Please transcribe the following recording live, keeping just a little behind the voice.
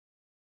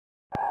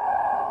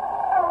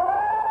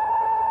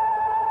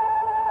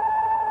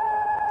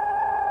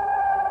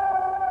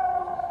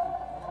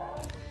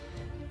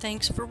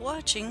Thanks for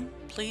watching.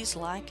 Please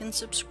like and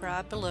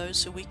subscribe below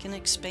so we can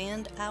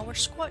expand our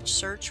Squatch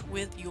search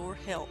with your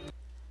help.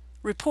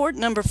 Report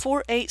number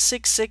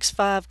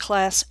 48665,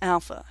 Class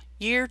Alpha,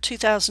 year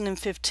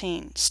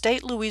 2015,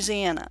 State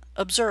Louisiana.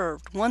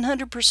 Observed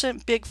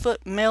 100% Bigfoot,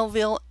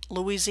 Melville,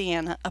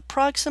 Louisiana,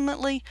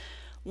 approximately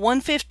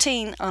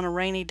 1:15 on a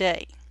rainy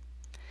day.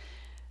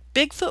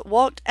 Bigfoot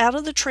walked out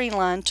of the tree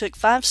line, took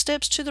 5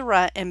 steps to the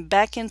right, and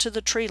back into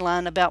the tree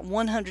line about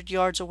 100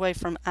 yards away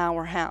from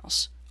our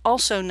house.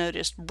 Also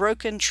noticed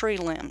broken tree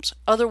limbs.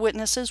 Other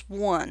witnesses,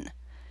 1.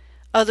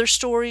 Other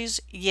stories,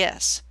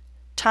 yes.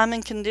 Time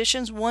and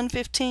conditions,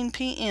 1:15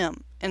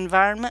 p.m.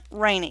 Environment,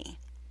 rainy.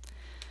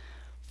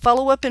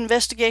 Follow-up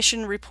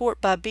investigation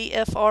report by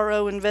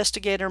BFRO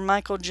investigator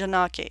Michael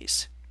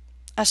Janakes.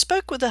 I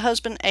spoke with the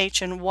husband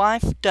H and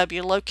wife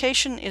W.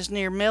 Location is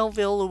near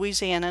Melville,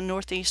 Louisiana,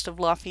 northeast of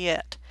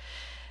Lafayette.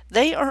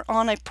 They are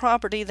on a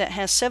property that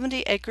has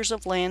 70 acres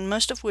of land,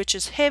 most of which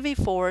is heavy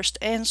forest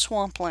and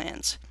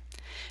swamplands.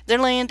 Their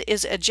land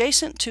is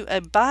adjacent to a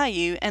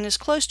bayou and is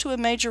close to a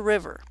major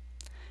river,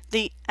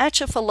 the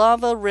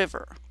Atchafalava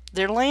River.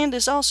 Their land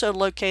is also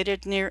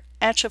located near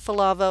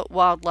Atchafalava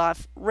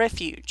Wildlife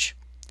Refuge.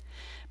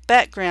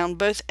 Background: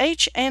 both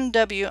H and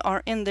W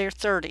are in their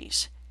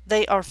 30s.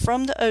 They are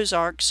from the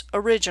Ozarks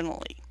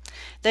originally.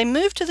 They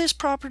moved to this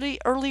property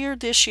earlier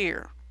this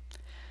year.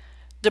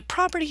 The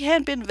property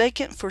had been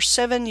vacant for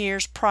 7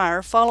 years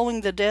prior,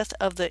 following the death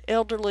of the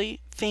elderly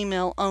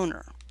female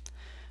owner.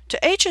 To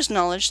H's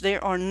knowledge,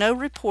 there are no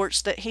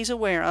reports that he's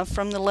aware of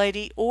from the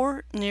lady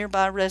or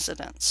nearby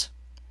residents.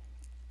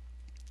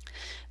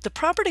 The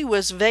property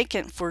was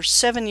vacant for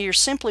 7 years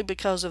simply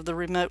because of the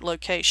remote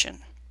location.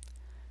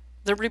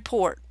 The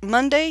report: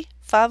 Monday,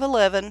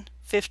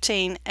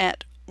 5/11/15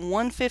 at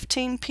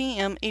 1:15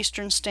 p.m.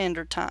 Eastern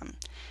Standard Time.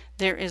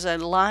 There is a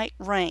light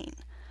rain.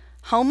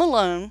 Home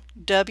alone.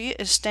 W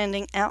is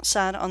standing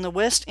outside on the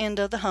west end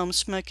of the home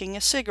smoking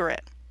a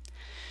cigarette.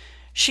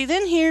 She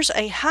then hears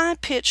a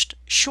high-pitched,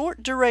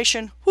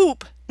 short-duration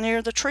whoop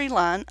near the tree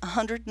line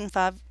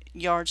 105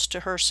 yards to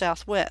her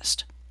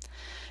southwest.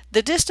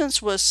 The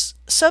distance was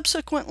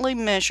subsequently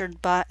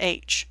measured by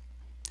H.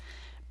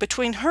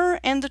 Between her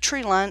and the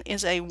tree line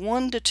is a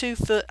 1 to 2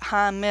 foot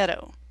high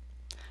meadow.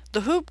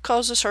 The whoop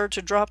causes her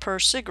to drop her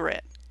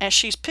cigarette. As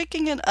she's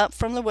picking it up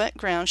from the wet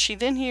ground, she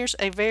then hears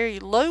a very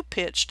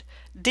low-pitched,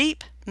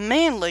 deep,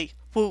 manly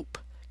whoop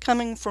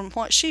coming from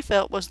what she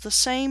felt was the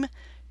same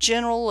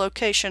general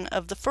location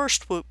of the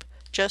first whoop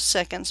just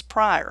seconds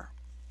prior.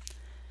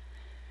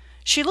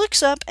 She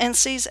looks up and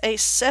sees a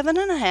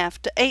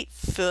 7.5 to 8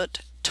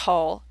 foot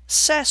tall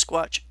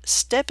Sasquatch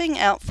stepping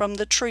out from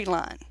the tree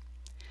line.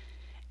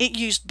 It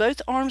used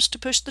both arms to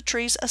push the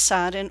trees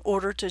aside in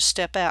order to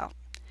step out.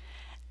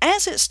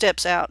 As it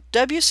steps out,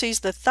 W sees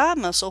the thigh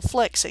muscle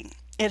flexing.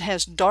 It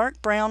has dark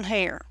brown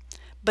hair,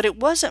 but it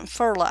wasn't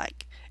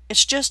fur-like.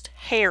 It's just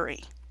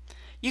hairy.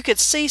 You could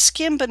see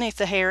skin beneath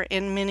the hair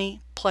in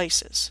many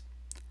places.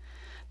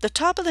 The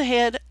top of the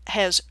head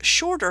has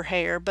shorter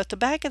hair, but the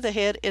back of the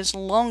head is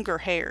longer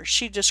hair.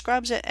 She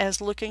describes it as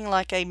looking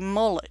like a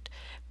mullet,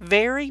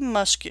 very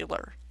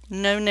muscular,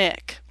 no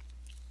neck.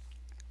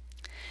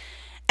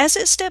 As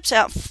it steps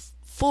out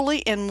fully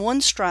in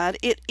one stride,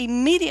 it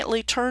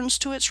immediately turns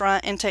to its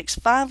right and takes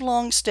 5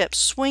 long steps,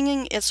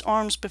 swinging its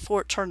arms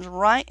before it turns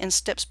right and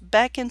steps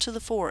back into the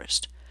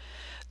forest.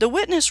 The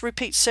witness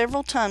repeats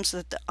several times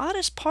that the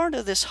oddest part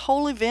of this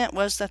whole event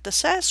was that the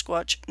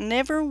Sasquatch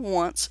never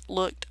once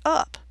looked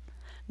up,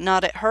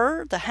 not at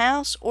her, the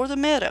house, or the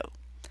meadow.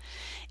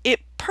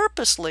 It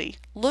purposely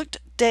looked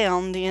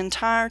down the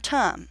entire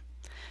time.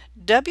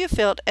 W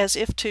felt as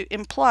if to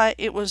imply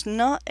it was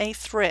not a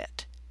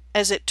threat.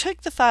 As it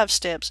took the 5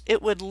 steps,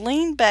 it would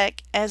lean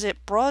back as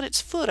it brought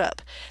its foot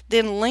up,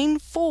 then lean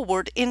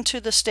forward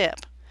into the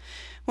step.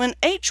 When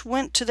H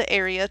went to the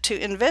area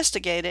to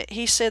investigate it,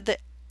 he said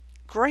that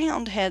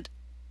ground had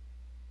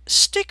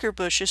sticker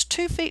bushes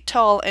 2 feet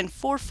tall and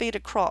 4 feet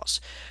across,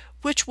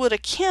 which would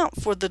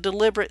account for the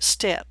deliberate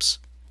steps.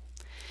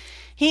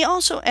 He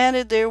also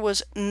added there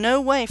was no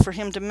way for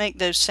him to make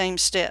those same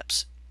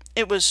steps.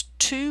 It was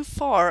too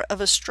far of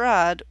a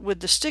stride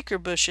with the sticker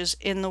bushes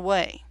in the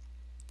way.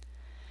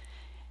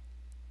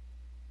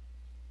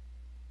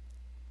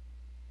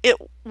 It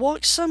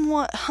walked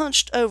somewhat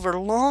hunched over,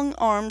 long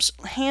arms,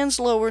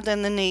 hands lower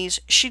than the knees.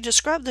 She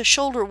described the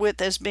shoulder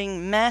width as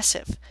being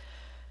massive,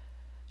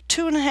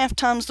 2.5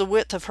 times the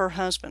width of her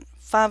husband,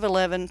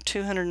 5'11",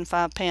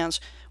 205 pounds.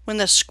 When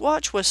the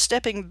Squatch was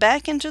stepping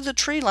back into the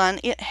tree line,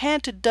 it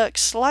had to duck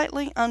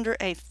slightly under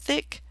a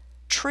thick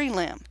tree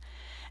limb.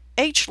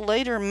 H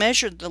later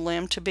measured the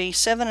limb to be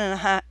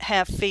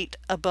 7.5 feet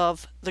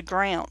above the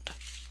ground.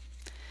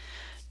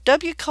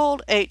 W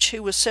called H,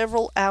 who was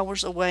several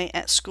hours away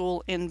at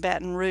school in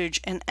Baton Rouge,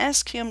 and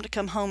asked him to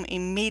come home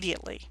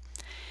immediately.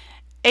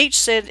 H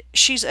said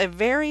she's a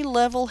very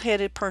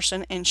level-headed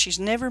person and she's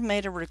never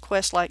made a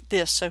request like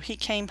this, so he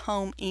came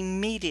home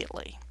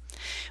immediately.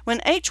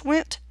 When H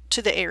went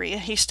to the area,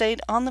 he stayed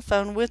on the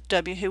phone with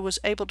W, who was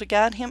able to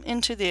guide him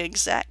into the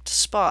exact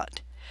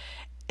spot.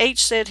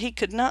 H said he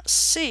could not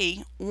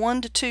see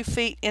 1 to 2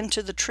 feet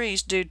into the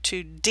trees due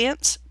to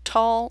dense,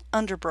 tall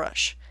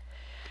underbrush.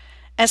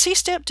 As he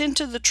stepped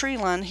into the tree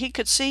line, he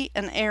could see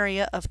an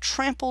area of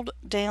trampled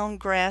down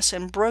grass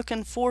and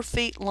broken 4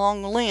 feet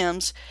long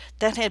limbs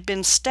that had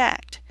been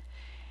stacked.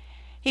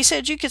 He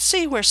said you could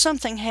see where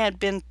something had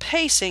been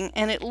pacing,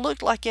 and it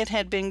looked like it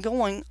had been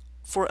going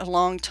for a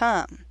long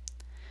time.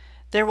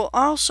 There were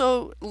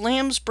also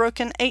limbs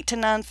broken 8 to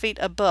 9 feet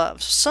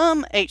above.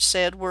 Some, H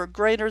said, were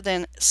greater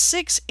than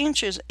 6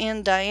 inches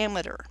in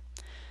diameter.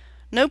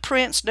 No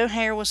prints, no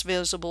hair was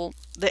visible.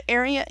 The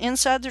area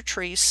inside the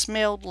trees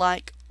smelled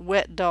like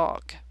wet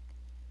dog.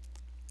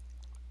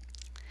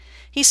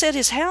 He said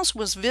his house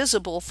was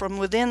visible from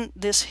within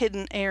this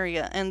hidden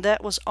area, and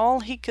that was all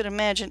he could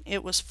imagine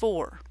it was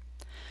for.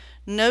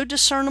 No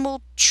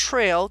discernible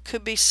trail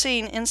could be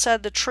seen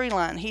inside the tree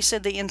line. He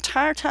said the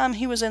entire time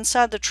he was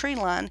inside the tree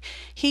line,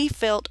 he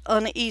felt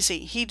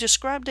uneasy. He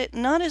described it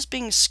not as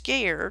being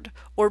scared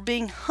or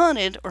being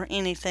hunted or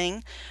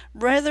anything,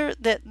 rather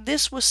that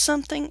this was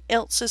something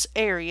else's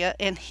area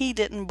and he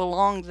didn't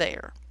belong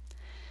there.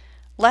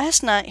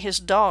 Last night his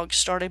dog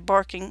started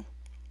barking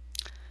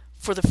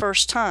for the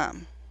first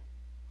time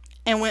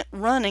and went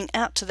running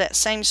out to that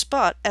same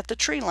spot at the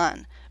tree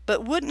line,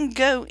 but wouldn't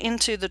go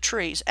into the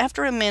trees.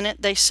 After a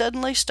minute, they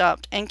suddenly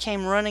stopped and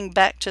came running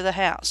back to the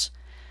house.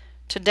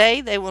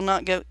 Today, they will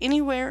not go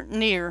anywhere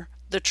near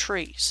the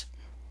trees.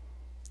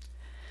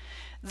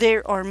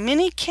 There are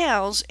many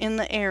cows in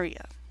the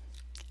area.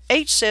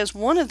 H says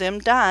one of them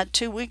died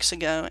 2 weeks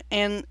ago,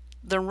 and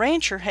the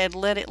rancher had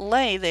let it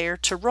lay there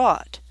to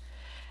rot.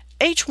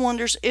 H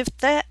wonders if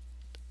that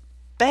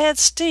bad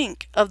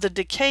stink of the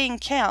decaying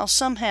cow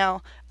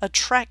somehow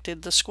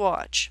attracted the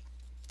Squatch.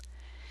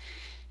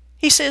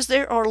 He says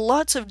there are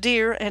lots of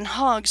deer and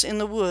hogs in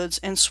the woods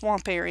and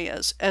swamp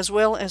areas, as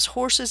well as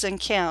horses and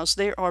cows.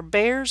 There are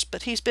bears,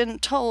 but he's been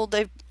told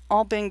they've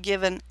all been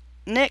given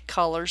neck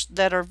collars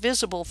that are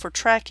visible for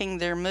tracking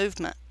their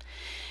movement.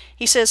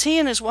 He says he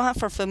and his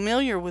wife are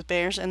familiar with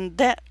bears, and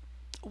that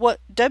what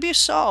W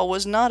saw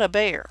was not a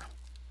bear.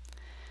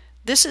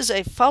 This is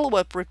a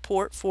follow-up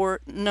report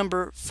for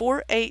number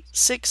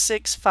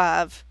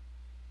 48665.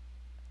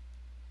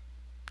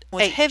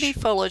 With heavy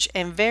foliage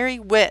and very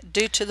wet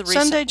due to the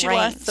recent Sunday,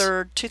 July rains.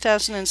 3rd,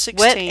 2016.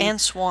 Wet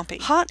and swampy.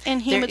 Hot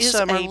and humid There is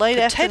summer, a late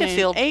potato afternoon.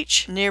 field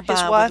H, nearby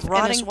his wife, with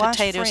and his rotting wife's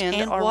potatoes friend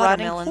and are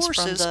riding watermelons from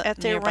horses the at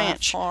their nearby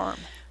ranch. farm.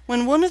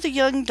 When one of the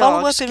young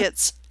dogs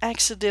gets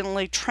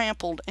accidentally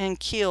trampled and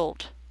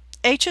killed.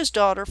 H's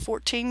daughter,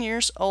 14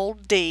 years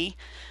old, D,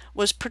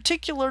 was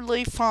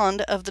particularly fond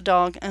of the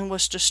dog and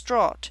was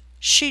distraught.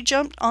 She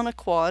jumped on a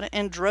quad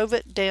and drove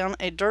it down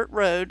a dirt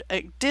road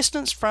a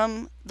distance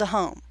from the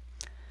home.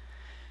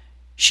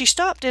 She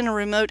stopped in a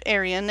remote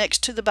area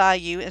next to the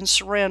bayou and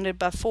surrounded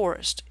by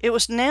forest. It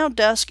was now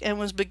dusk and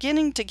was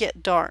beginning to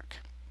get dark.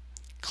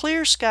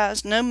 Clear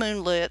skies, no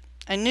moonlit,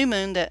 a new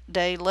moon that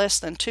day less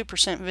than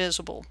 2%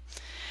 visible.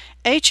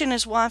 H and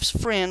his wife's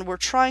friend were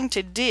trying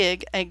to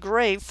dig a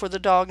grave for the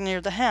dog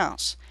near the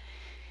house.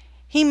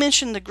 He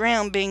mentioned the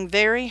ground being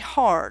very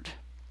hard.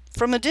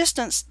 From a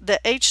distance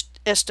that H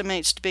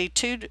estimates to be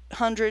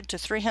 200 to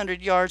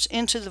 300 yards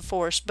into the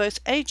forest, both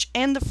H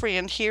and the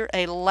friend hear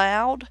a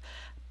loud,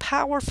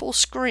 powerful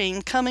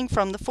scream coming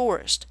from the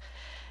forest.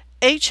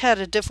 H had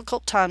a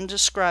difficult time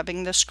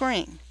describing the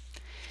scream.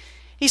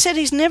 He said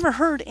he's never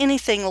heard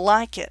anything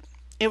like it.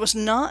 It was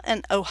not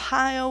an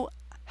Ohio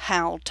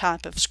howl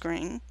type of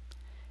scream.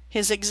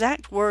 His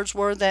exact words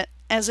were that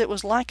as it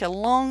was like a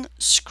long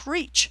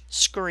screech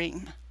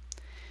scream.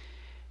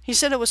 He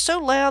said it was so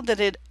loud that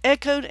it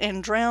echoed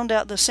and drowned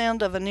out the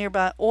sound of a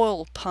nearby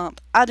oil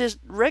pump. I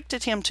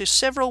directed him to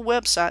several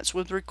websites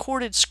with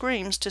recorded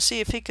screams to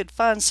see if he could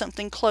find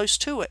something close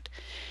to it.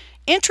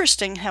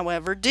 Interesting,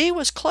 however, D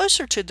was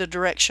closer to the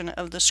direction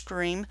of the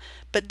scream,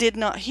 but did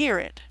not hear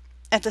it.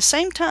 At the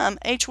same time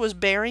H was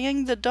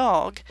burying the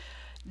dog,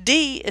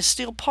 D is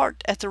still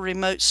parked at the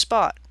remote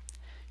spot.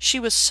 She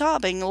was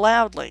sobbing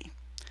loudly.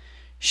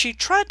 She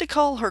tried to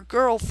call her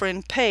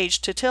girlfriend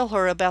Paige to tell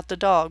her about the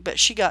dog, but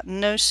she got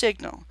no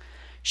signal.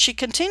 She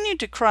continued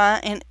to cry,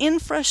 and in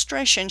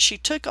frustration she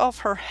took off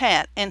her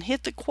hat and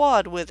hit the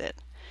quad with it.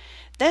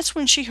 That's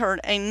when she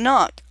heard a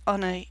knock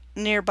on a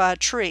nearby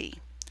tree.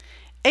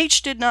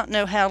 H did not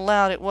know how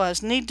loud it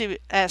was, need to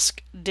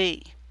ask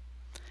D.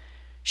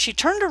 She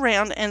turned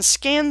around and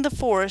scanned the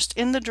forest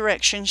in the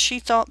direction she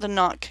thought the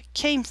knock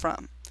came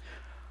from.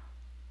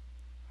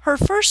 Her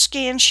first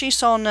scan she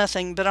saw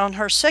nothing, but on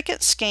her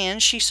second scan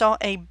she saw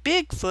a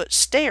Bigfoot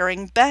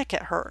staring back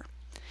at her.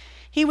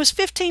 He was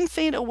 15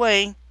 feet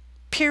away,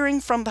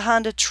 peering from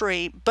behind a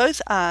tree,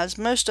 both eyes,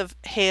 most of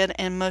head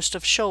and most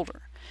of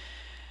shoulder.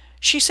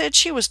 She said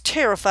she was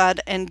terrified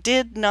and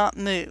did not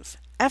move.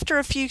 After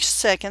a few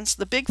seconds,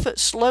 the Bigfoot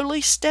slowly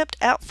stepped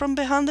out from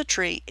behind the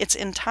tree, its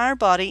entire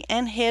body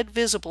and head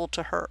visible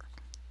to her.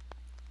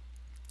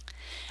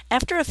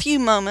 After a few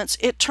moments,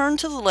 it turned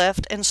to the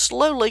left and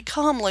slowly,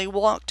 calmly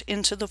walked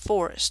into the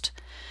forest.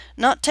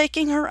 Not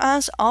taking her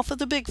eyes off of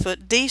the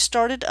Bigfoot, Dee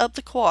started up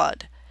the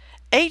quad.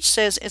 H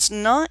says it's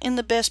not in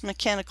the best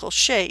mechanical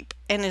shape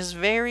and is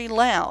very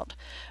loud,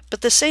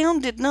 but the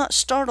sound did not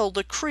startle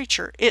the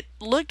creature. It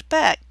looked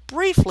back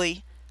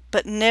briefly,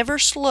 but never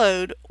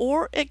slowed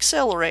or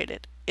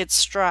accelerated its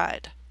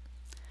stride.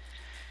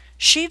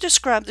 She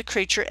described the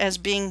creature as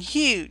being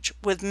huge,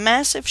 with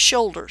massive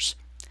shoulders.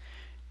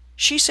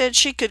 She said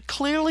she could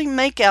clearly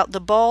make out the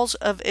balls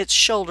of its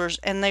shoulders,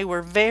 and they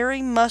were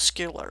very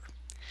muscular.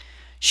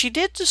 She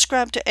did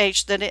describe to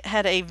H that it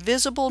had a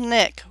visible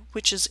neck,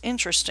 which is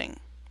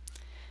interesting.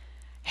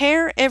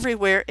 Hair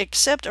everywhere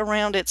except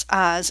around its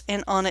eyes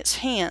and on its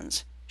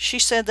hands. She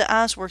said the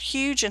eyes were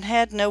huge and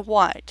had no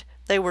white.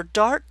 They were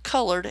dark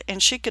colored,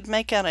 and she could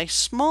make out a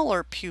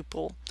smaller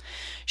pupil.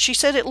 She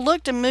said it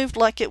looked and moved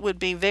like it would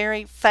be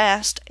very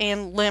fast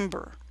and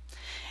limber.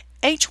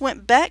 H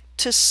went back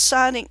to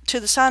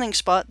the sighting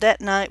spot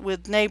that night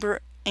with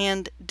neighbor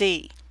and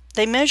D.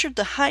 They measured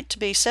the height to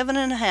be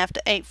 7.5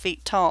 to 8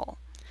 feet tall.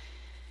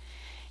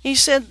 He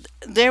said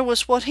there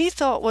was what he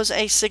thought was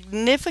a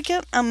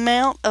significant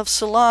amount of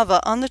saliva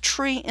on the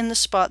tree in the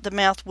spot the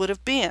mouth would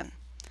have been.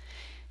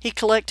 He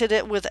collected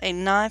it with a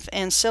knife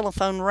and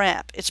cellophane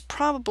wrap. It's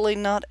probably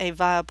not a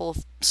viable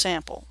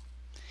sample.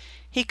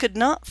 He could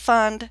not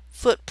find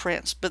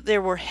footprints, but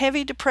there were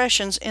heavy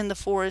depressions in the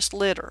forest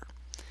litter.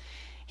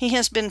 He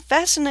has been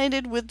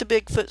fascinated with the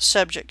Bigfoot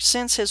subject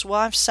since his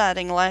wife's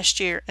sighting last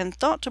year and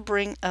thought to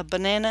bring a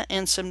banana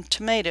and some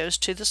tomatoes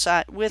to the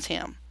site with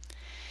him.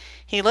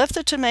 He left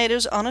the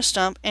tomatoes on a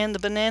stump and the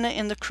banana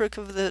in the crook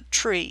of the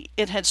tree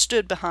it had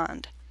stood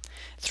behind.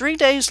 3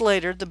 days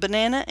later, the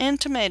banana and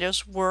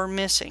tomatoes were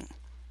missing.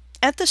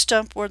 At the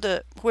stump where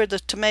the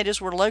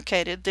tomatoes were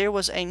located, there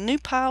was a new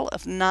pile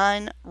of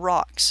 9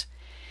 rocks.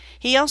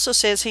 He also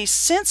says he's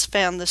since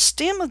found the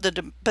stem of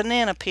the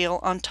banana peel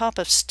on top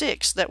of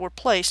sticks that were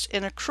placed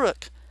in a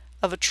crook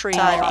of a tree.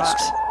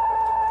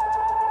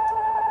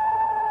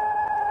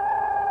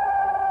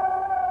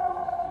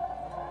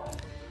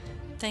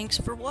 Thanks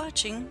for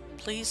watching.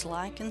 Please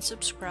like and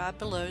subscribe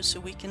below so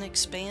we can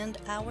expand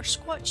our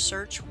Squatch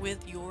search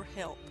with your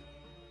help.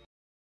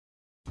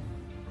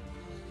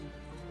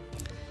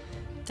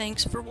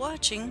 Thanks for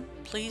watching.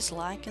 Please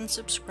like and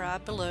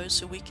subscribe below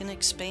so we can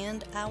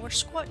expand our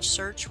Squatch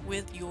search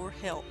with your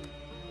help.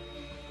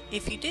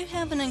 If you do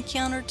have an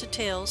encounter to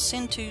tell,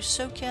 send to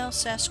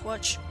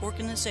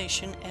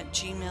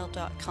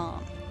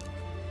SoCalSasquatchOrganization@gmail.com.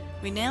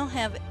 We now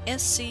have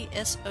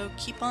SCSO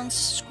Keep On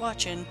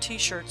Squatchin'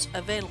 t-shirts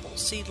available.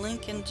 See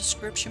link in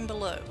description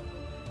below.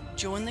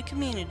 Join the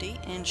community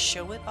and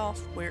show it off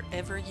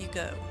wherever you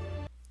go.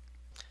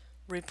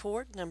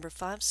 Report number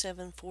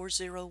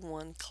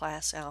 57401,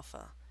 Class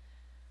Alpha.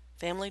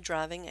 Family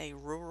driving a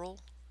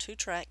rural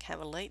 2-track have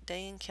a late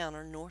day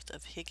encounter north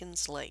of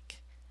Higgins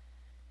Lake.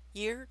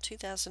 Year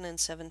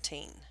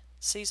 2017.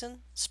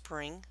 Season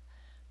spring.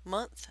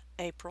 Month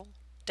April.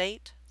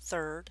 Date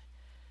 3rd.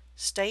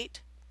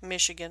 State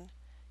Michigan.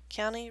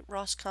 County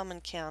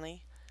Roscommon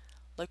County.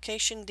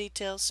 Location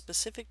details,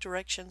 specific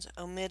directions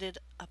omitted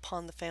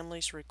upon the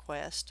family's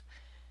request.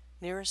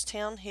 Nearest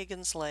town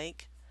Higgins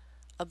Lake.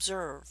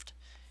 Observed.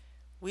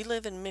 We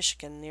live in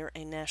Michigan near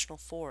a national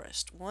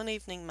forest. One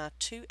evening my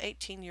 2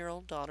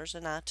 18-year-old daughters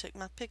and I took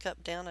my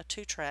pickup down a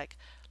 2-track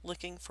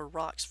looking for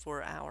rocks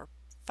for our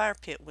fire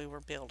pit we were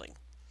building.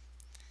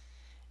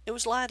 It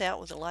was light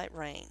out with a light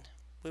rain.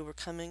 We were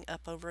coming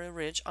up over a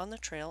ridge on the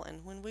trail,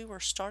 and when we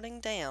were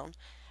starting down,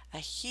 a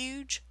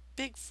huge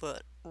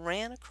Bigfoot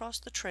ran across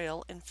the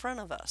trail in front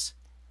of us.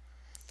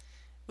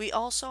 We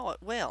all saw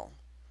it well.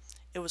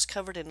 It was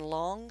covered in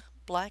long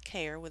black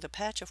hair with a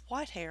patch of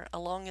white hair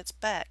along its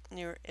back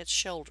near its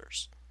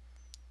shoulders.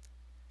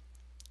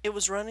 It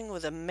was running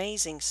with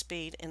amazing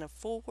speed in a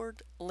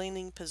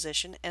forward-leaning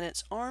position, and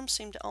its arms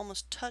seemed to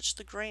almost touch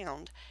the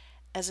ground.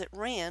 As it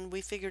ran,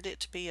 we figured it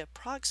to be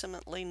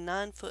approximately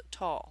 9 foot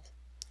tall.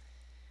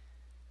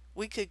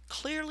 We could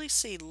clearly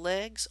see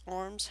legs,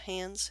 arms,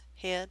 hands,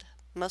 head,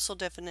 muscle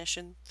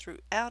definition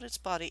throughout its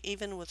body,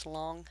 even with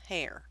long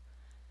hair.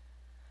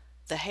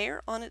 The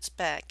hair on its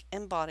back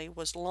and body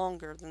was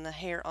longer than the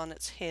hair on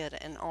its head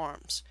and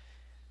arms.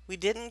 We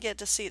didn't get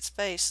to see its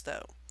face,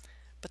 though.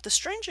 But the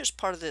strangest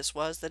part of this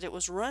was that it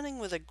was running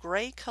with a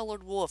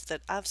gray-colored wolf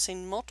that I've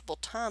seen multiple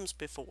times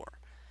before.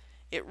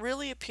 It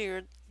really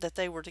appeared that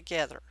they were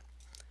together.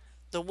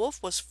 The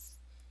wolf was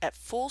at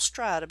full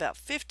stride about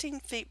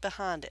 15 feet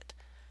behind it.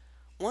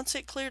 Once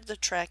it cleared the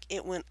track,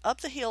 it went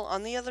up the hill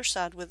on the other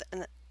side with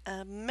an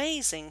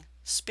amazing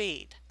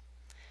speed.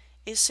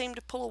 It seemed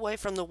to pull away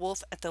from the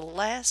wolf at the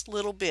last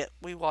little bit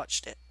we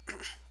watched it.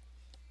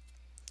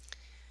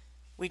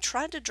 We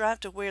tried to drive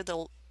to where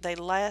they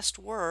last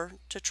were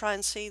to try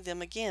and see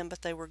them again,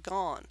 but they were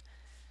gone.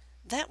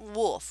 That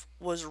wolf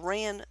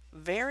ran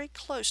very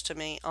close to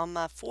me on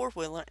my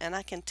 4-wheeler, and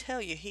I can tell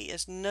you he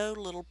is no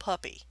little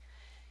puppy.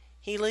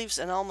 He leaves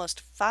an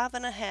almost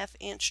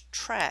 5.5-inch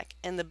track,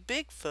 and the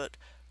Bigfoot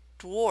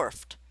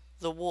dwarfed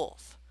the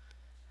wolf.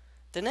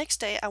 The next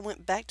day I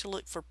went back to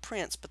look for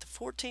prints, but the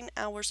 14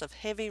 hours of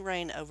heavy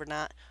rain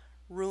overnight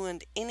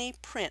ruined any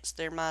prints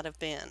there might have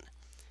been.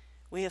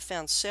 we have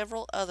found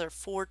several other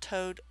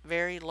four-toed,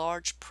 very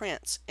large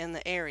prints in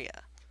the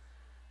area.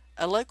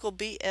 A local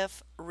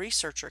BF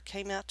researcher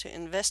came out to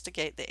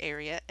investigate the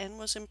area and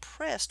was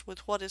impressed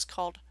with what is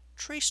called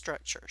tree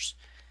structures.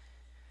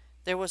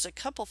 There was a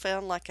couple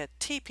found like a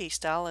teepee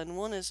style, and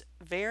one is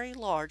very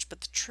large,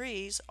 but the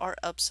trees are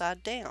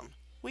upside down.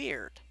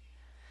 Weird.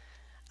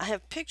 I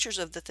have pictures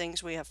of the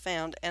things we have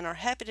found and are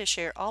happy to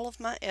share all of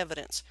my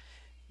evidence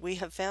we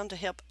have found to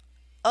help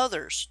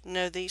others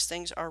know these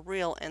things are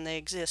real and they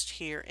exist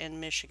here in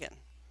Michigan.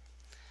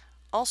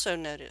 Also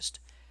noticed,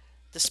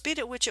 the speed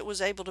at which it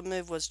was able to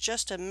move was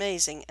just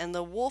amazing, and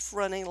the wolf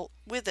running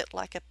with it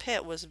like a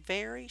pet was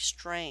very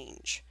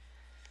strange.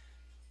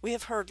 We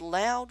have heard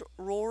loud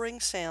roaring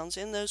sounds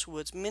in those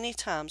woods many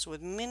times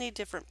with many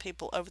different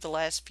people over the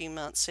last few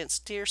months since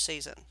deer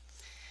season.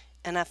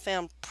 And I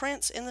found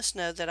prints in the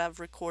snow that I've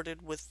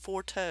recorded with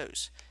four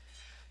toes.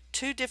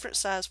 2 different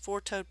size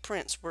four-toed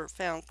prints were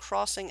found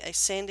crossing a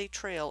sandy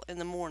trail in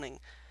the morning.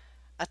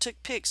 I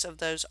took pics of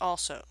those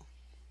also.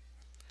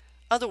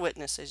 Other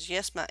witnesses,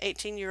 yes, my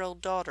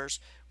 18-year-old daughters,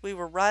 we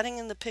were riding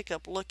in the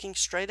pickup looking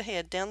straight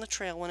ahead down the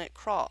trail when it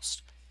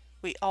crossed.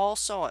 We all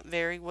saw it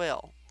very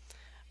well.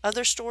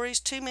 Other stories,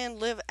 2 men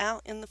live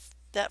out in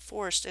that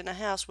forest in a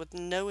house with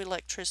no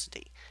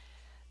electricity.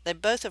 They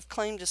both have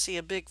claimed to see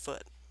a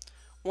Bigfoot.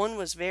 One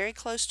was very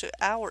close to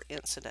our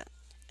incident,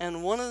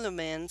 and one of the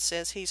men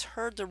says he's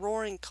heard the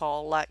roaring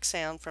call-like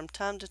sound from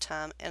time to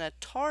time and a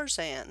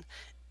Tarzan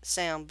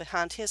sound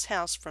behind his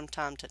house from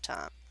time to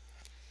time.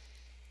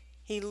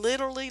 He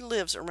literally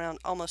lives around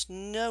almost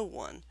no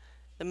one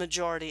the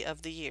majority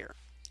of the year.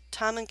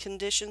 Time and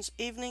conditions,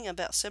 evening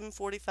about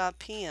 7:45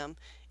 p.m.,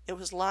 it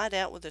was light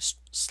out with a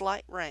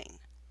slight rain.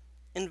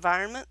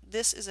 Environment,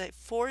 this is a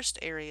forest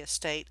area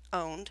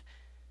state-owned,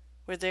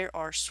 where there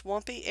are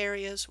swampy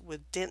areas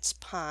with dense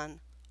pine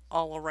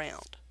all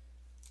around.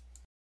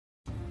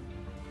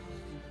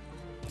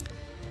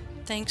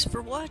 Thanks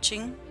for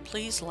watching.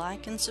 Please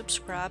like and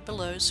subscribe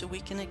below so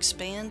we can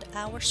expand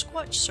our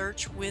Squatch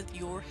search with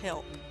your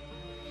help.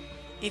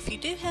 If you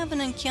do have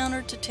an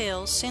encounter to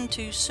tell, send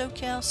to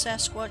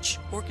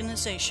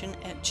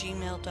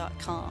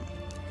SoCalSasquatchOrganization@gmail.com.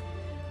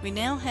 We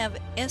now have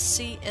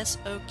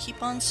SCSO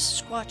Keep On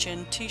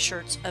Squatchin'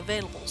 t-shirts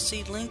available.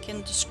 See link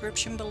in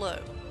description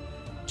below.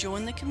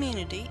 Join the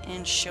community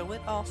and show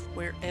it off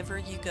wherever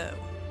you go.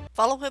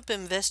 Follow-up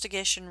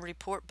investigation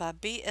report by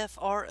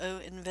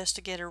BFRO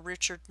investigator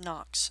Richard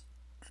Knox.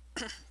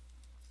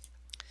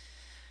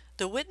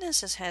 The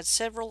witness has had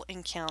several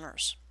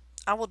encounters.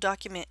 I will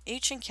document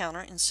each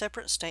encounter in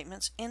separate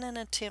statements in an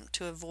attempt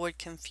to avoid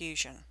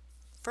confusion.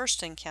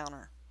 First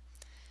encounter.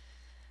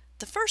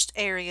 The first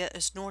area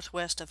is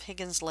northwest of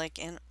Higgins Lake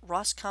in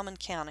Roscommon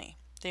County.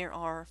 There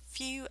are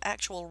few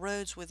actual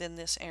roads within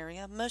this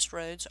area. Most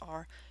roads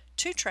are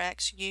 2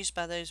 tracks used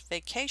by those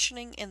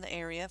vacationing in the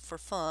area for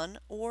fun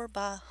or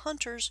by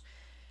hunters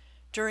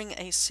during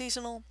a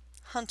seasonal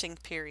hunting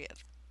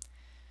period.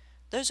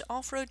 Those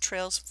off-road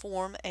trails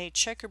form a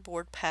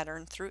checkerboard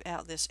pattern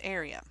throughout this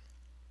area.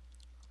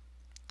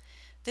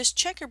 This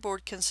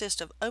checkerboard consists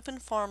of open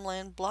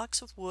farmland,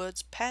 blocks of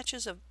woods,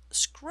 patches of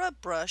scrub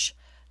brush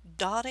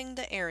dotting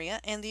the area,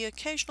 and the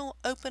occasional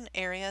open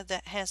area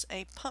that has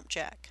a pump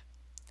jack.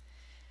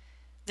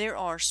 There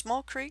are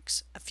small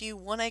creeks, a few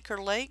 1-acre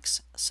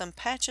lakes, some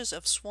patches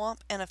of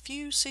swamp, and a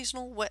few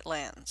seasonal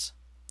wetlands.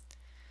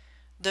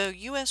 Though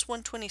US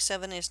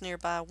 127 is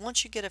nearby,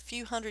 once you get a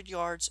few hundred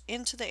yards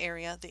into the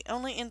area, the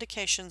only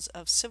indications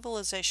of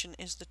civilization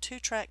is the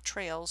 2-track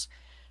trails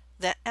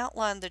that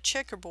outline the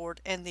checkerboard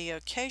and the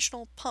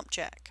occasional pump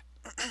jack.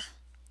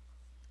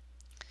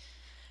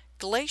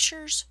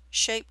 Glaciers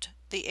shaped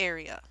the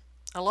area.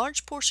 A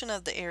large portion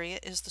of the area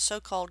is the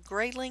so-called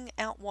Grayling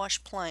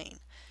Outwash Plain,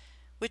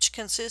 which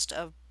consists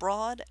of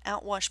broad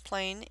outwash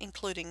plain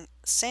including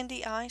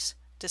sandy ice,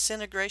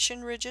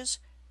 disintegration ridges,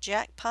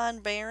 jack pine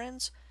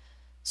barrens,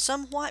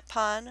 some white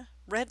pine,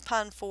 red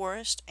pine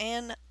forest,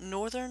 and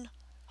northern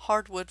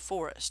hardwood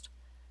forest.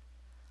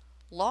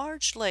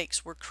 Large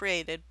lakes were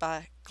created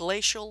by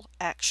glacial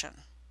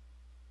action.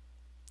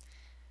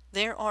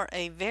 There are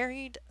a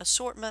varied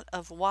assortment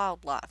of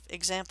wildlife,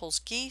 examples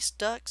geese,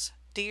 ducks,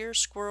 deer,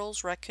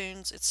 squirrels,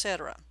 raccoons,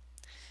 etc.,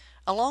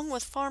 along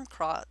with farm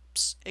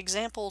crops,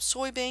 example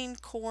soybean,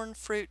 corn,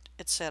 fruit,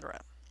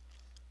 etc.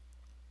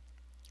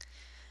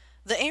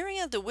 The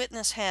area the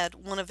witness had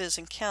one of his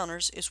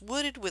encounters is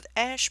wooded with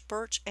ash,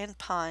 birch, and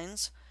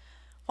pines,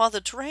 while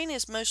the terrain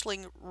is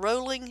mostly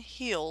rolling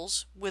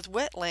hills with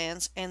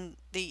wetlands and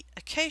the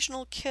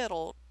occasional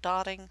kettle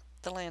dotting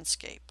the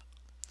landscape.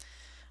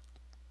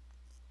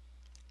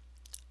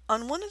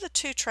 On one of the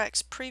 2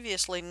 tracks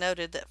previously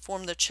noted that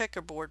form the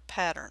checkerboard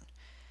pattern,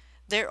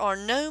 there are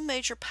no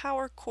major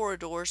power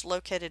corridors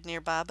located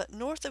nearby, but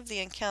north of the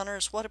encounter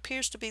is what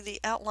appears to be the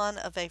outline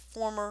of a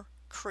former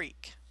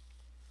creek.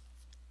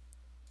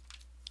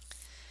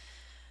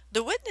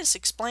 The witness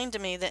explained to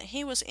me that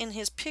he was in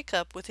his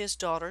pickup with his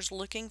daughters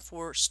looking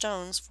for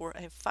stones for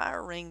a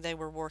fire ring they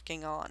were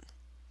working on.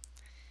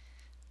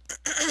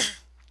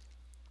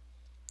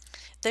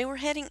 They were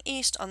heading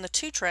east on the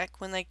 2-track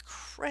when they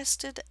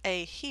crested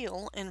a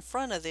hill in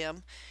front of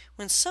them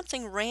when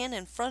something ran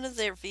in front of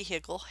their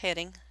vehicle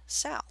heading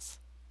south.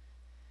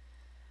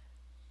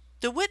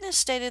 The witness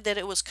stated that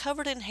it was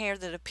covered in hair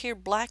that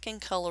appeared black in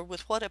color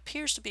with what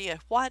appears to be a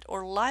white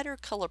or lighter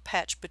color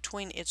patch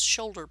between its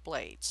shoulder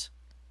blades.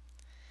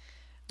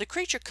 The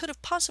creature could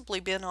have possibly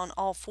been on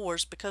all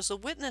fours because the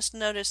witness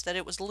noticed that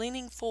it was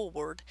leaning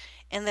forward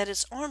and that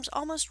its arms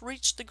almost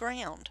reached the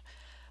ground,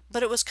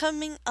 but it was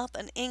coming up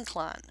an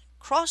incline,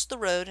 crossed the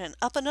road and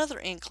up another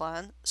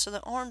incline, so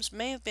the arms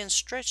may have been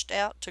stretched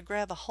out to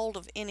grab a hold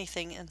of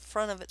anything in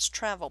front of its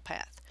travel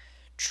path,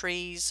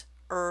 trees,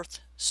 earth,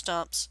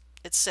 stumps,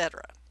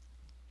 etc.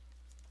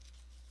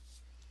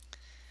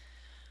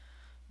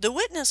 The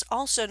witness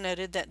also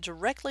noted that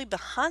directly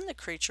behind the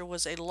creature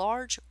was a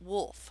large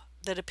wolf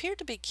that appeared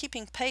to be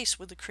keeping pace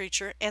with the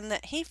creature, and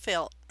that he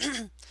felt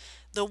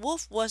the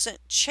wolf wasn't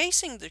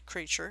chasing the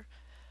creature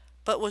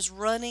but was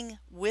running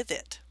with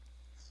it.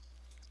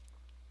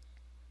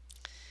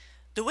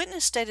 The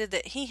witness stated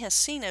that he has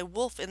seen a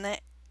wolf in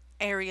that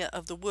area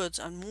of the woods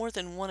on more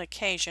than one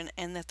occasion,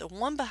 and that the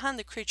one behind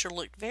the creature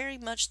looked very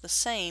much the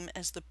same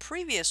as the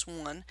previous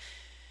one,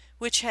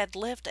 which had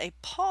left a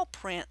paw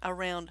print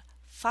around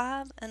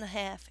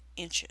 5.5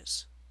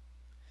 inches.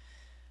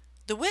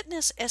 The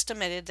witness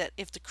estimated that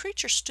if the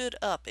creature stood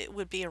up, it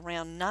would be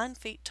around 9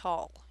 feet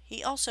tall.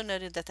 He also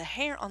noted that the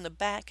hair on the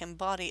back and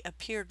body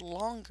appeared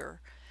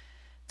longer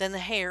than the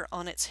hair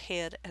on its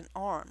head and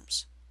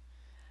arms.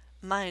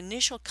 My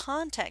initial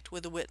contact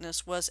with the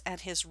witness was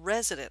at his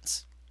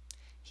residence.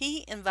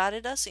 He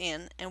invited us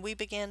in and we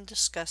began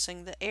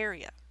discussing the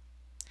area,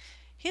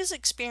 his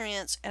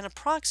experience, and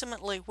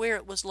approximately where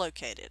it was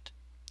located.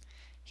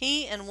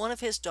 He and one of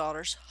his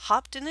daughters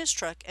hopped in his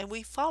truck and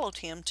we followed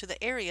him to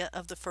the area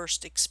of the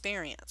first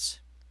experience.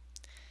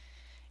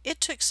 It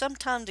took some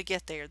time to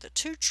get there. The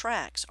 2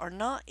 tracks are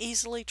not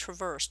easily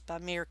traversed by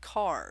mere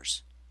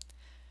cars.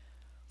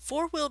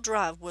 4-wheel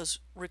drive was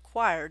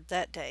required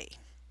that day.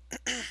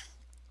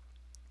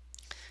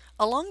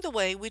 Along the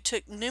way, we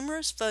took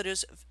numerous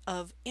photos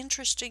of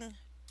interesting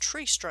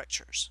tree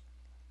structures.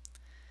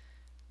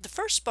 The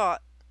first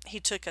spot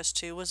he took us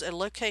to was a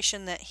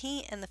location that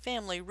he and the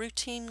family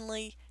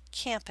routinely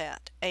camp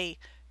at, a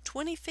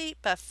 20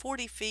 feet by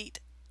 40 feet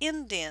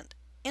indent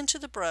into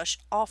the brush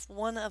off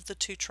one of the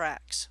 2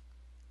 tracks.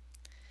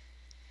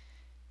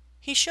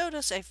 He showed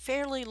us a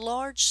fairly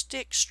large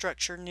stick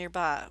structure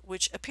nearby,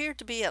 which appeared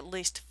to be at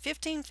least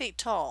 15 feet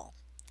tall.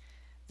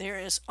 There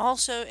is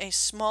also a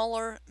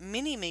smaller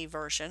mini-me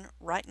version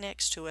right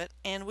next to it,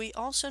 and we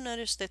also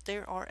noticed that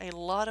there are a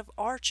lot of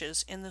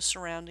arches in the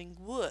surrounding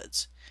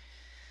woods.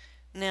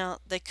 Now,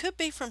 they could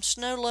be from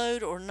snow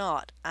load or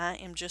not. I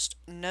am just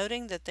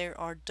noting that there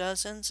are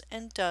dozens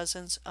and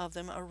dozens of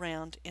them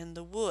around in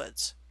the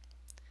woods.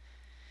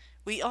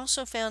 We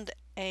also found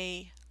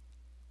a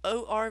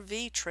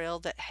ORV trail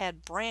that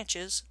had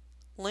branches,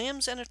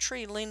 limbs, and a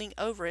tree leaning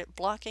over it,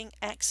 blocking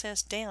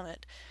access down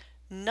it.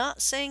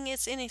 Not saying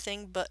it's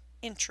anything but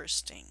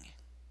interesting.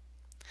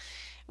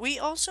 We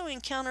also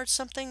encountered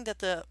something that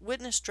the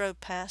witness drove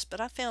past, but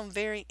I found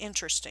very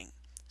interesting,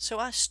 so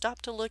I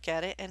stopped to look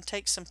at it and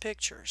take some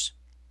pictures.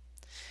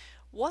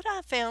 What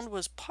I found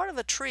was part of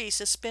a tree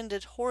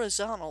suspended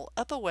horizontal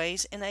up a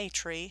ways in a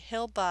tree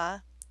held by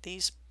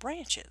these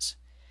branches.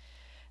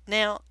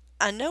 Now,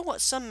 I know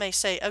what some may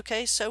say,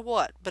 okay, so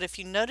what? But if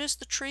you notice,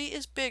 the tree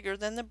is bigger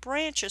than the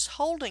branches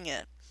holding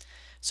it.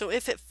 So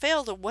if it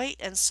fell, the weight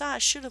and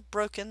size should have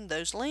broken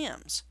those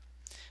limbs.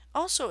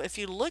 Also, if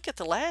you look at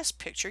the last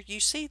picture,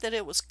 you see that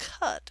it was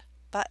cut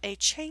by a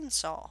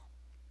chainsaw.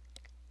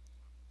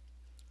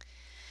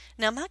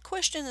 Now, my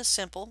question is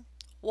simple.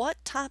 What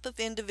type of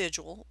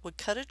individual would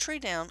cut a tree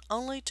down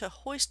only to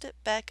hoist it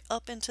back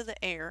up into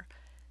the air,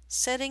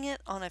 setting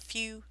it on a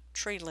few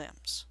tree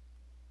limbs?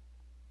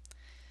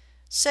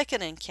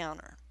 Second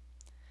encounter.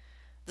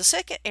 The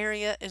second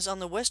area is on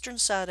the western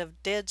side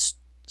of Dead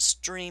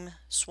Stream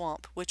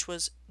Swamp, which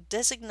was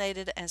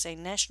designated as a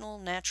National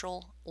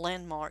Natural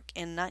Landmark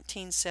in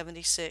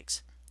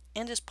 1976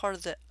 and is part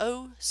of the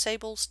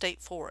Sable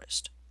State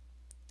Forest.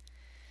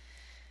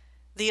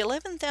 The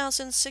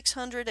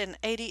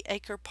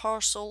 11,680-acre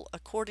parcel,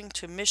 according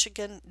to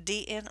Michigan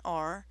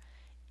DNR,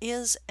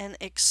 is an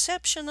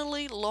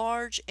exceptionally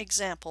large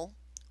example,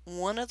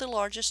 one of the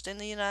largest in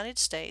the United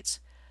States,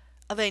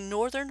 of a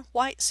northern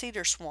white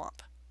cedar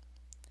swamp,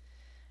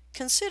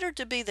 considered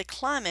to be the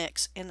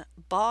climax in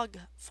bog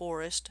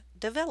forest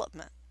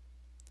development.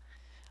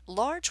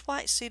 Large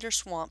white cedar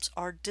swamps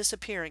are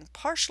disappearing,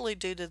 partially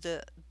due to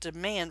the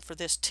demand for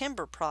this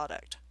timber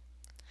product.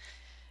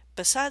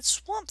 Besides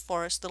swamp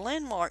forest, the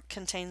landmark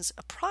contains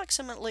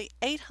approximately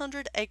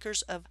 800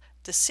 acres of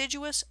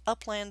deciduous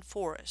upland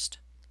forest,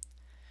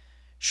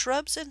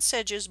 shrubs and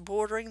sedges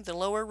bordering the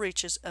lower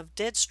reaches of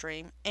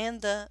Deadstream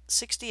and the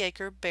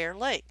 60-acre Bear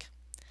Lake,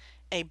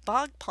 a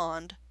bog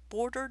pond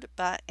bordered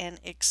by an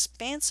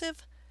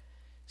expansive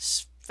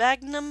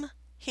sphagnum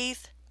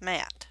heath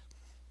mat.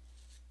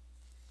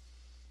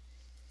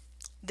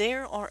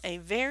 there are a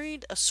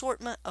varied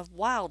assortment of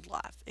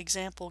wildlife,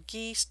 example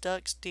geese,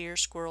 ducks, deer,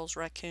 squirrels,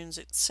 raccoons,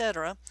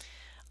 etc.,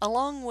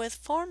 along with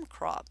farm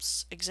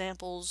crops,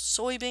 examples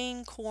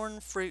soybean,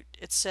 corn, fruit,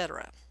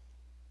 etc.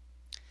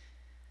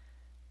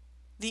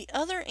 The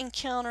other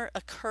encounter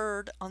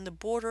occurred on the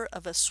border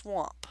of a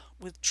swamp,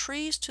 with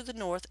trees to the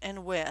north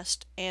and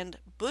west and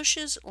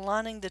bushes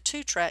lining the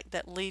two-track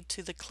that lead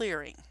to the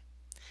clearing.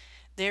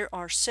 There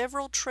are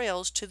several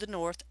trails to the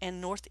north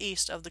and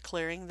northeast of the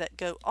clearing that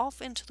go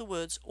off into the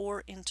woods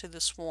or into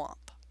the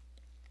swamp.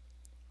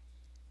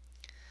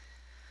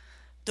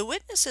 The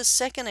witness's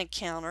second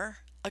encounter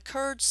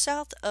occurred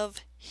south of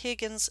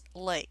Higgins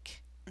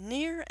Lake,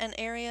 near an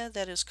area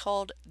that is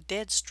called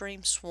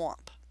Deadstream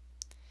Swamp.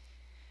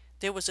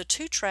 There was a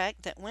two-track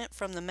that went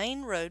from the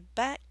main road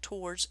back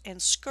towards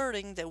and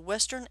skirting the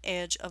western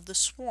edge of the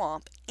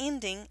swamp,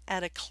 ending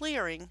at a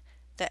clearing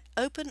that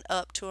opened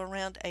up to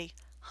around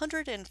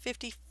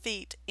 150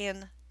 feet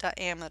in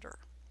diameter.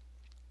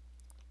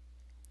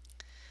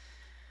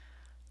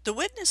 The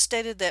witness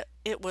stated that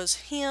it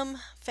was him,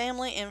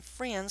 family, and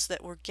friends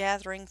that were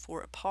gathering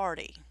for a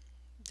party.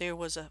 There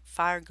was a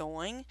fire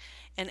going,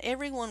 and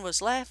everyone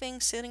was laughing,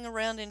 sitting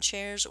around in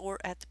chairs or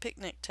at the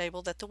picnic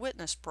table that the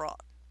witness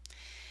brought.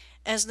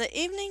 As the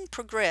evening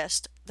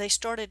progressed, they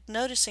started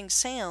noticing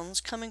sounds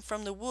coming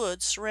from the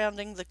woods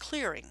surrounding the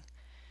clearing.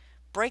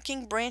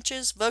 Breaking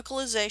branches,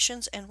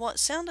 vocalizations, and what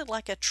sounded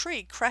like a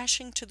tree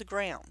crashing to the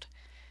ground.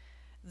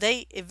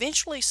 They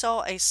eventually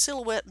saw a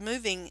silhouette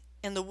moving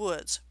in the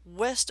woods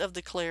west of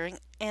the clearing,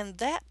 and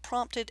that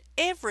prompted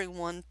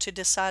everyone to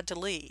decide to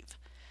leave.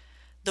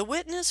 The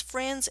witness,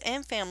 friends,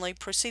 and family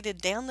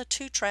proceeded down the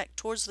two-track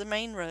towards the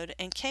main road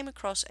and came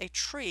across a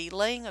tree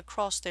laying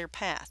across their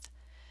path.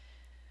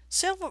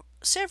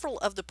 Several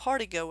of the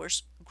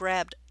partygoers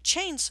grabbed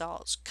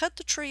chainsaws, cut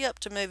the tree up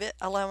to move it,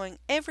 allowing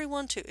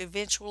everyone to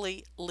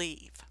eventually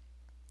leave.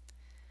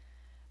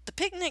 The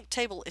picnic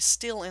table is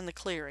still in the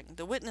clearing.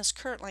 The witness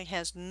currently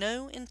has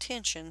no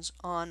intentions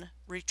on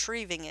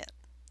retrieving it.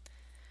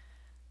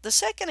 The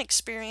second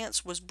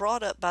experience was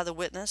brought up by the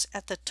witness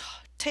at the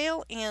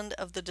tail end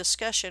of the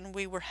discussion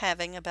we were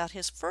having about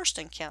his first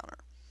encounter.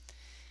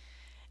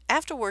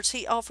 Afterwards,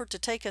 he offered to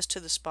take us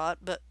to the spot,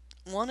 but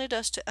wanted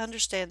us to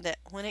understand that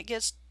when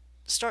it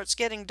starts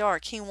getting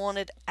dark, he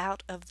wanted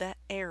out of that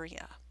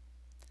area.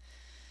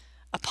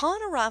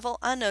 Upon arrival,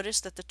 I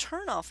noticed that the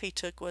turnoff he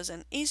took was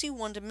an easy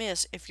one to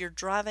miss if you're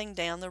driving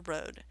down the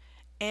road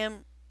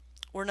and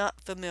were not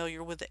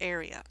familiar with the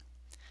area.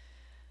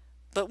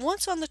 But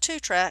once on the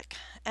two-track,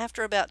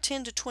 after about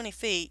 10 to 20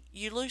 feet,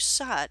 you lose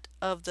sight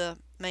of the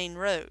main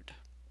road.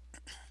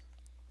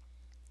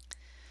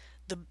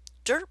 The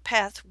dirt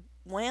path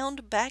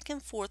wound back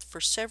and forth for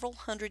several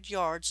hundred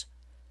yards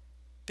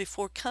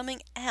before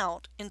coming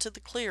out into the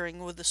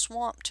clearing with the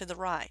swamp to the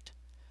right,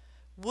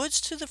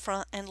 woods to the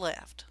front and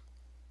left.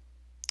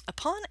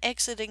 Upon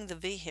exiting the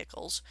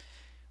vehicles,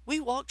 we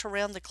walked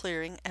around the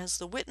clearing as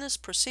the witness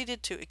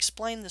proceeded to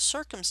explain the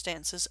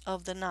circumstances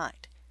of the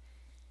night.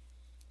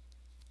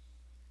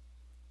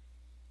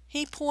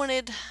 He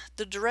pointed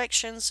the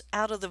directions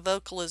out of the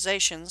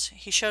vocalizations.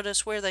 He showed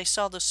us where they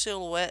saw the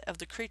silhouette of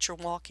the creature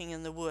walking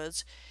in the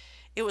woods.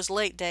 It was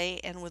late day,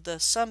 and with the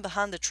sun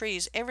behind the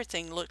trees,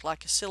 everything looked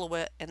like a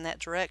silhouette in that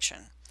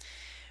direction.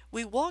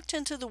 We walked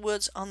into the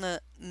woods on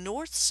the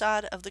north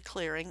side of the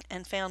clearing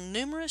and found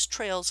numerous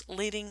trails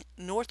leading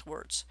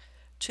northwards,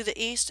 to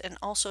the east and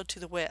also to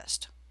the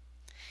west.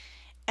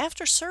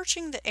 After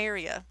searching the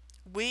area,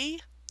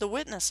 we, the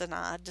witness and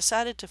I,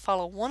 decided to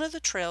follow one of the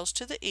trails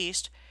to the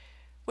east,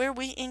 where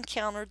we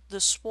encountered the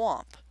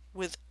swamp,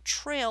 with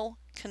trail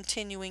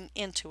continuing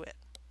into it.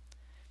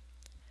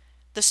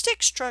 The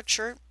stick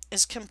structure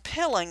is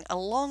compelling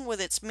along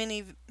with its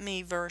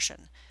mini-me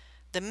version.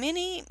 The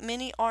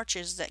many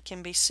arches that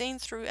can be seen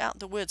throughout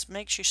the woods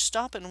makes you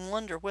stop and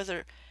wonder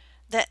whether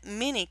that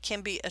many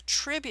can be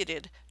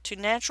attributed to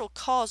natural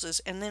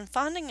causes, and then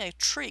finding a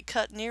tree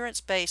cut near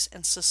its base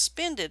and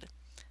suspended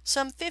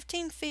some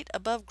 15 feet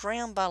above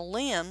ground by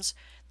limbs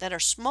that are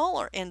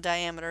smaller in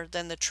diameter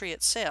than the tree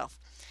itself.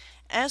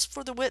 As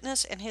for the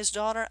witness and his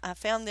daughter, I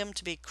found them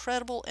to be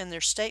credible in their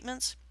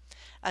statements.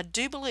 I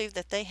do believe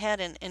that they had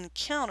an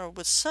encounter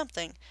with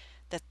something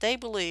that they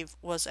believe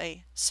was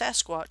a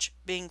Sasquatch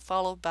being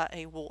followed by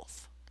a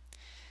wolf.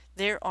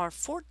 There are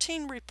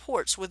 14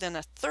 reports within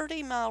a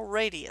 30-mile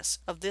radius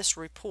of this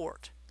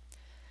report.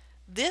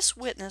 This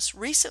witness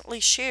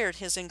recently shared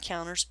his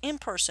encounters in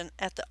person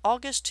at the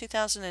August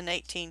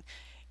 2018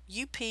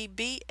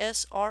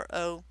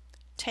 UPBSRO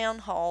Town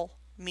Hall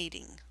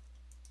meeting.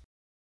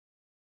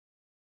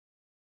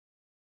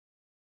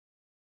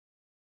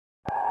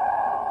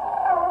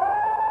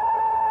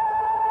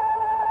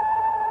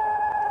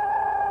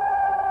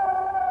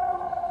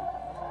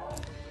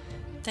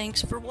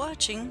 Thanks for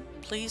watching.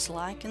 Please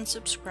like and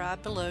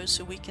subscribe below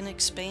so we can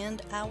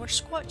expand our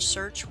Squatch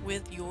search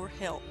with your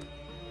help.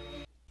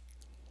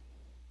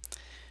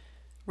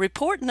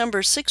 Report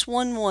number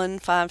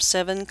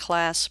 61157,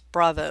 Class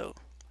Bravo.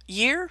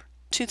 Year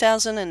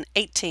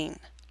 2018.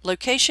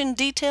 Location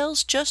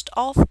details just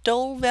off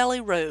Dole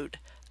Valley Road,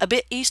 a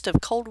bit east of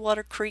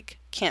Coldwater Creek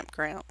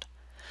Campground.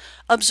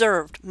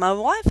 Observed, my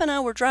wife and I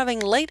were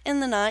driving late in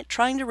the night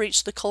trying to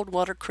reach the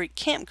Coldwater Creek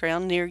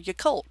Campground near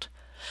Yacolt.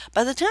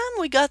 By the time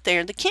we got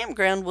there, the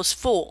campground was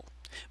full.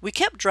 We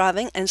kept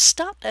driving and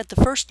stopped at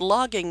the first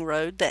logging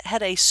road that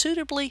had a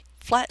suitably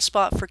flat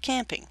spot for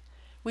camping.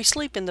 We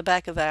sleep in the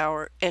back of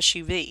our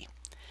SUV.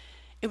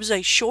 It was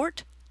a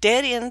short,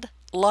 dead-end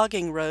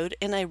logging road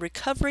in a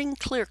recovering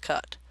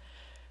clear-cut.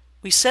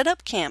 We set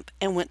up camp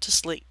and went to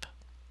sleep.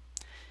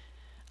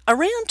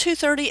 Around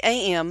 2:30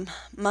 a.m.,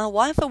 my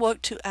wife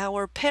awoke to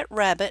our pet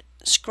rabbit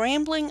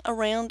scrambling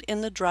around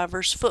in the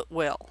driver's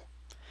footwell.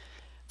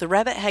 The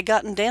rabbit had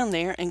gotten down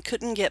there and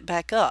couldn't get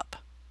back up.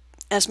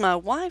 As my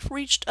wife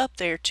reached up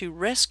there to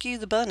rescue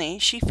the bunny,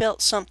 she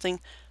felt something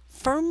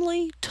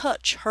firmly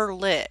touch her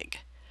leg.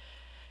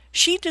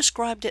 She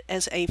described it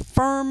as a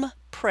firm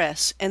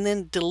press and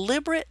then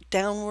deliberate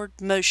downward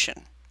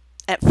motion.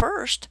 At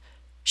first,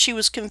 she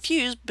was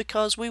confused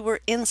because we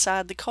were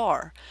inside the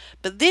car,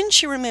 but then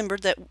she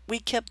remembered that we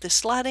kept the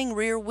sliding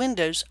rear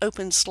windows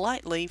open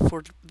slightly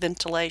for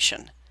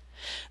ventilation.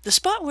 The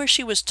spot where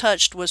she was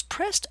touched was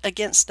pressed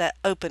against that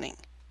opening.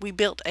 We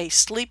built a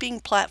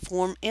sleeping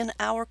platform in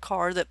our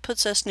car that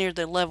puts us near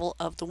the level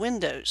of the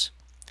windows.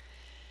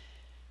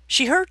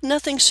 She heard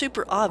nothing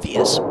super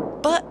obvious,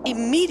 but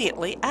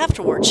immediately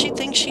afterwards she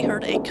thinks she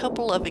heard a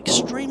couple of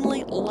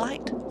extremely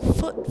light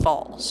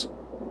footfalls.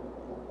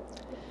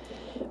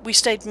 We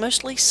stayed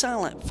mostly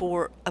silent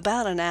for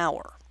about an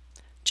hour,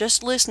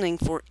 just listening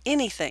for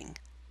anything,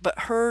 but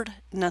heard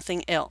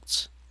nothing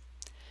else.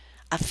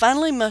 I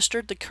finally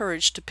mustered the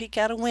courage to peek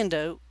out a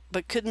window,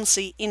 but couldn't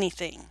see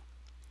anything.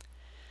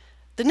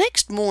 The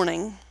next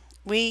morning,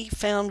 we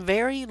found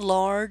very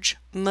large,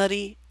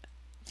 muddy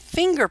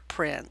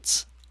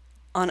fingerprints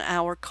on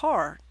our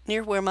car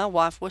near where my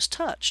wife was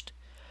touched.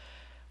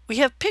 We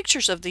have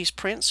pictures of these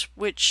prints,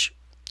 which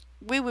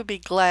we would be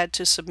glad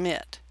to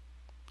submit.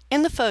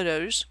 In the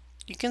photos,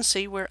 you can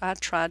see where I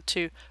tried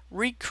to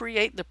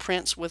recreate the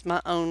prints with my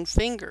own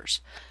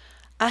fingers.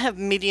 I have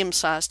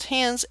medium-sized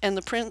hands and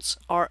the prints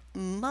are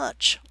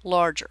much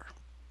larger.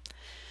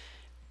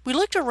 We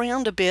looked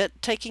around a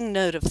bit, taking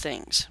note of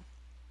things.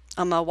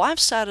 On my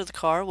wife's side of the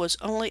car was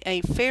only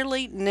a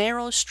fairly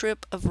narrow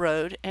strip of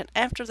road, and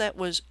after that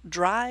was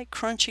dry,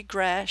 crunchy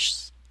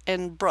grass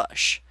and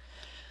brush.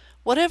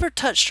 Whatever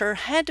touched her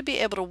had to be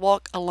able to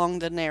walk along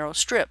the narrow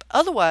strip,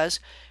 otherwise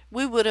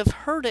we would have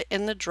heard it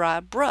in the dry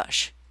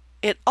brush.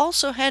 It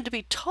also had to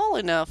be tall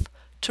enough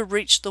to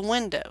reach the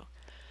window.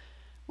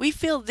 We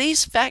feel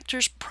these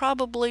factors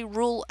probably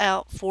rule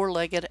out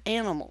four-legged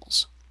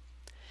animals.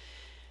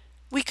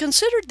 We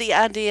considered the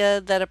idea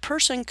that a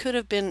person could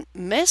have been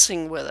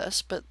messing with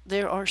us, but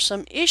there are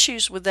some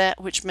issues with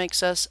that which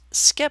makes us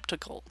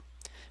skeptical.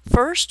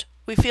 First,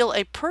 we feel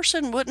a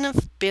person wouldn't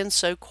have been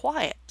so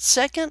quiet.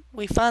 Second,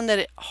 we find that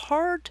it's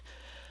hard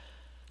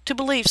to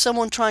believe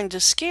someone trying to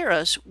scare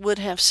us would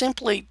have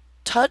simply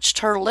touched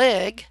her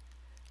leg,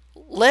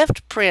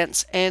 left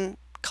prints, and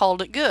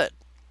called it good.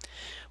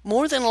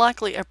 More than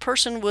likely, a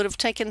person would have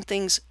taken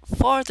things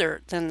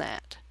farther than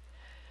that.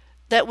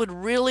 That would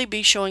really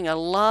be showing a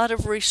lot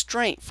of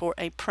restraint for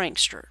a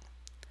prankster.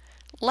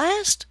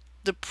 Last,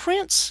 the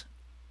prints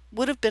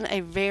would have been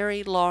a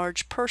very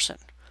large person,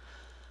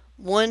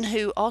 one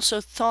who also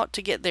thought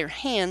to get their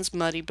hands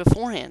muddy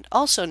beforehand.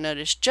 Also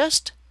notice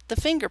just the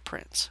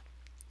fingerprints.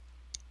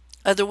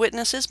 Other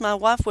witnesses, my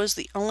wife was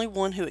the only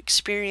one who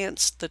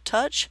experienced the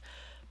touch,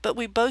 but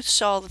we both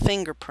saw the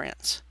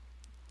fingerprints.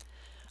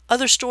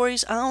 Other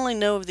stories, I only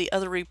know of the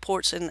other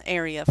reports in the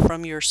area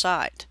from your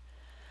site.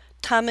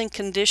 Time and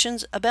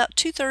conditions, about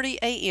 2:30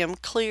 a.m.,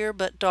 clear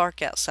but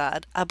dark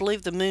outside. I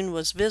believe the moon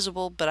was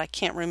visible, but I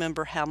can't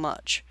remember how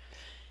much.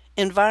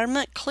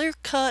 Environment,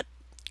 clear-cut,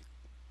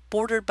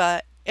 bordered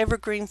by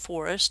evergreen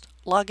forest,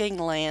 logging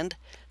land.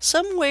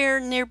 Somewhere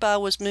nearby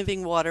was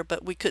moving water,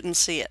 but we couldn't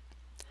see it.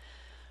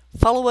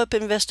 Follow-up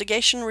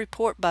investigation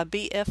report by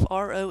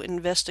BFRO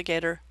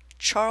investigator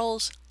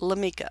Charles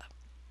Lamica.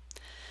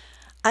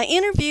 I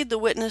interviewed the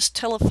witness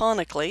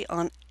telephonically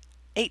on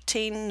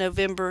 18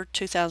 November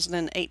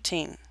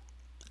 2018.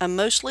 I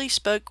mostly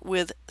spoke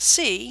with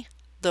C,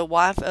 the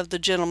wife of the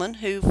gentleman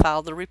who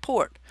filed the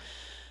report.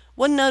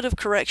 One note of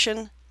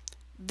correction,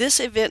 this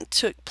event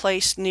took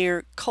place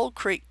near Cold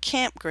Creek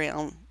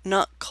Campground,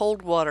 not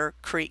Coldwater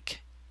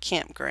Creek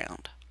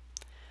Campground.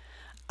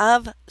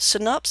 I've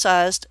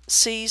synopsized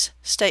C's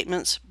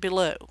statements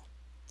below.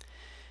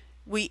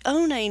 We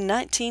own a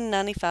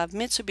 1995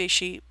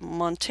 Mitsubishi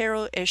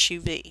Montero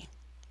SUV.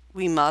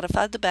 We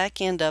modified the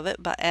back end of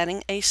it by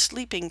adding a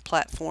sleeping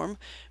platform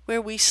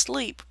where we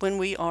sleep when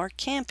we are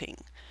camping.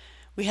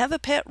 We have a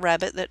pet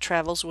rabbit that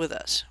travels with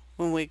us.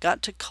 When we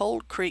got to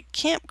Cold Creek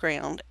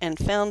Campground and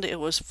found it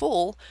was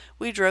full,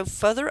 we drove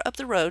further up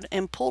the road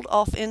and pulled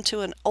off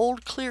into an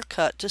old clear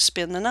cut to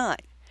spend the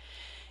night.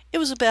 It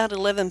was about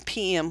 11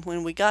 p.m.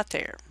 when we got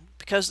there.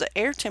 Because the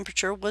air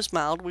temperature was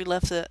mild, we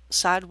left the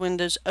side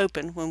windows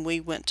open when we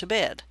went to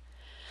bed.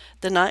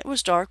 The night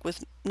was dark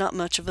with not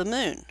much of a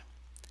moon.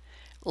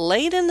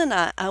 Late in the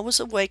night, I was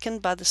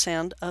awakened by the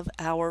sound of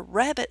our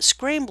rabbit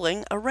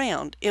scrambling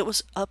around. It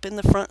was up in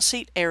the front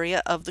seat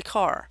area of the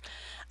car.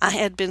 I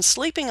had been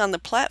sleeping on the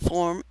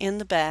platform in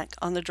the back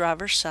on the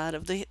driver's side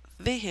of the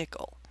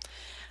vehicle.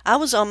 I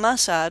was on my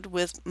side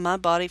with my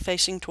body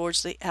facing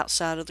towards the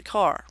outside of the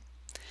car.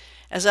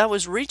 As I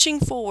was reaching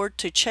forward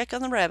to check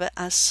on the rabbit,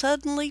 I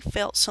suddenly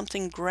felt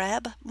something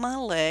grab my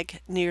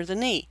leg near the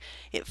knee.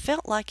 It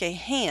felt like a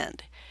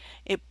hand.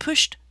 It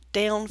pushed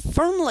down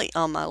firmly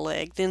on my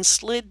leg, then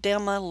slid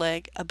down my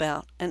leg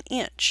about an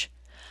inch.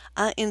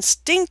 I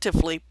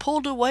instinctively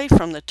pulled away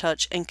from the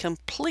touch and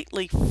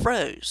completely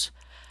froze.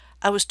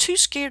 I was too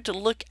scared to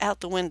look out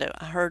the window.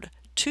 I heard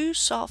 2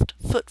 soft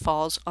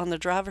footfalls on the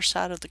driver's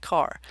side of the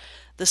car,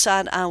 the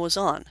side I was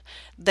on.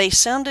 They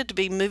sounded to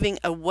be moving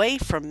away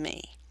from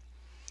me.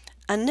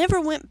 I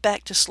never went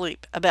back to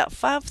sleep. About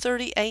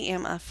 5:30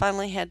 a.m. I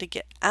finally had to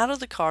get out of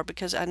the car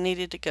because I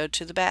needed to go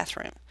to the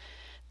bathroom.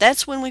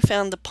 That's when we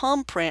found the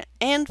palm print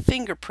and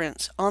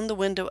fingerprints on the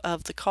window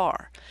of the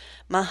car.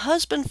 My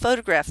husband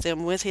photographed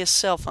them with his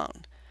cell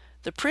phone.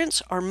 The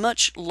prints are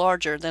much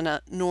larger than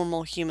a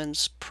normal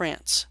human's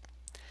prints.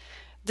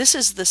 This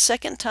is the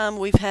second time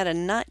we've had a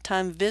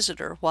nighttime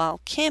visitor while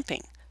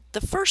camping.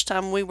 The first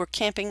time we were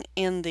camping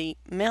in the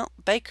Mount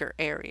Baker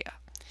area.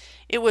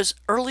 It was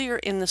earlier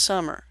in the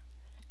summer.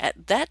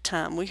 At that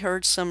time we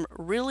heard some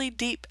really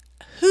deep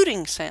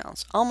hooting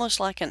sounds, almost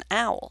like an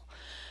owl,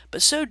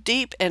 but so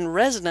deep and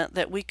resonant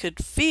that we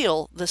could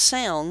feel the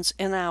sounds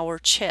in our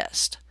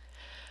chest.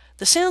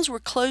 The sounds were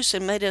close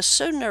and made us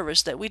so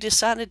nervous that we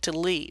decided to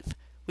leave.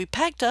 We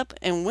packed up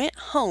and went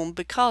home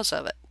because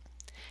of it.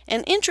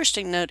 An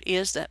interesting note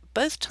is that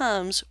both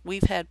times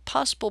we've had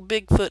possible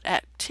Bigfoot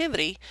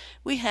activity,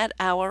 we had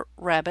our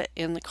rabbit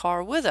in the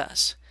car with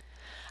us.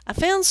 I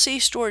found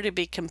C's story to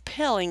be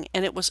compelling,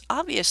 and it was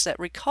obvious that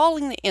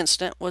recalling the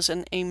incident was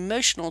an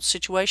emotional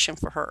situation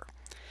for her.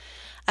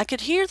 I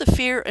could hear the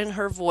fear in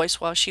her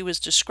voice while she was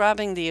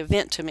describing the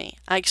event to me.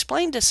 I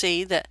explained to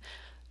C that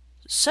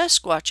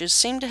Sasquatches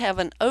seem to have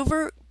an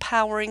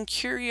overpowering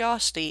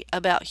curiosity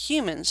about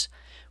humans,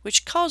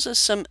 which causes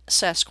some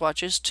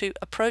Sasquatches to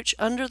approach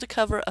under the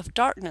cover of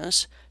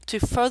darkness to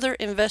further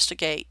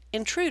investigate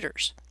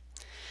intruders.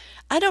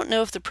 I don't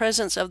know if the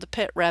presence of the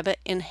pet rabbit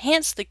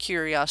enhanced the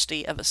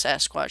curiosity of a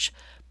Sasquatch,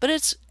 but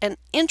it's an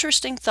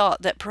interesting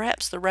thought that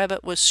perhaps the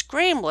rabbit was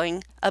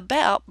scrambling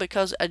about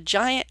because a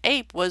giant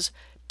ape was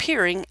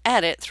peering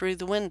at it through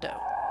the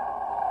window.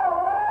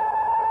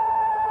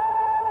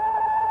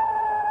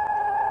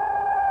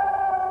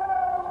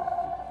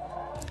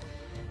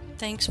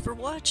 Thanks for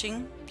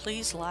watching.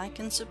 Please like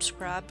and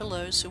subscribe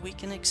below so we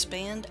can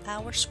expand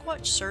our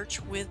Squatch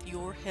search with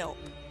your help.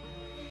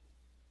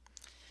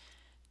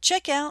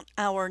 Check out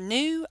our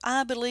new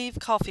I Believe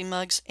coffee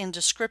mugs in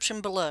description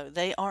below.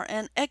 They are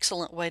an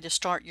excellent way to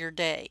start your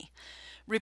day.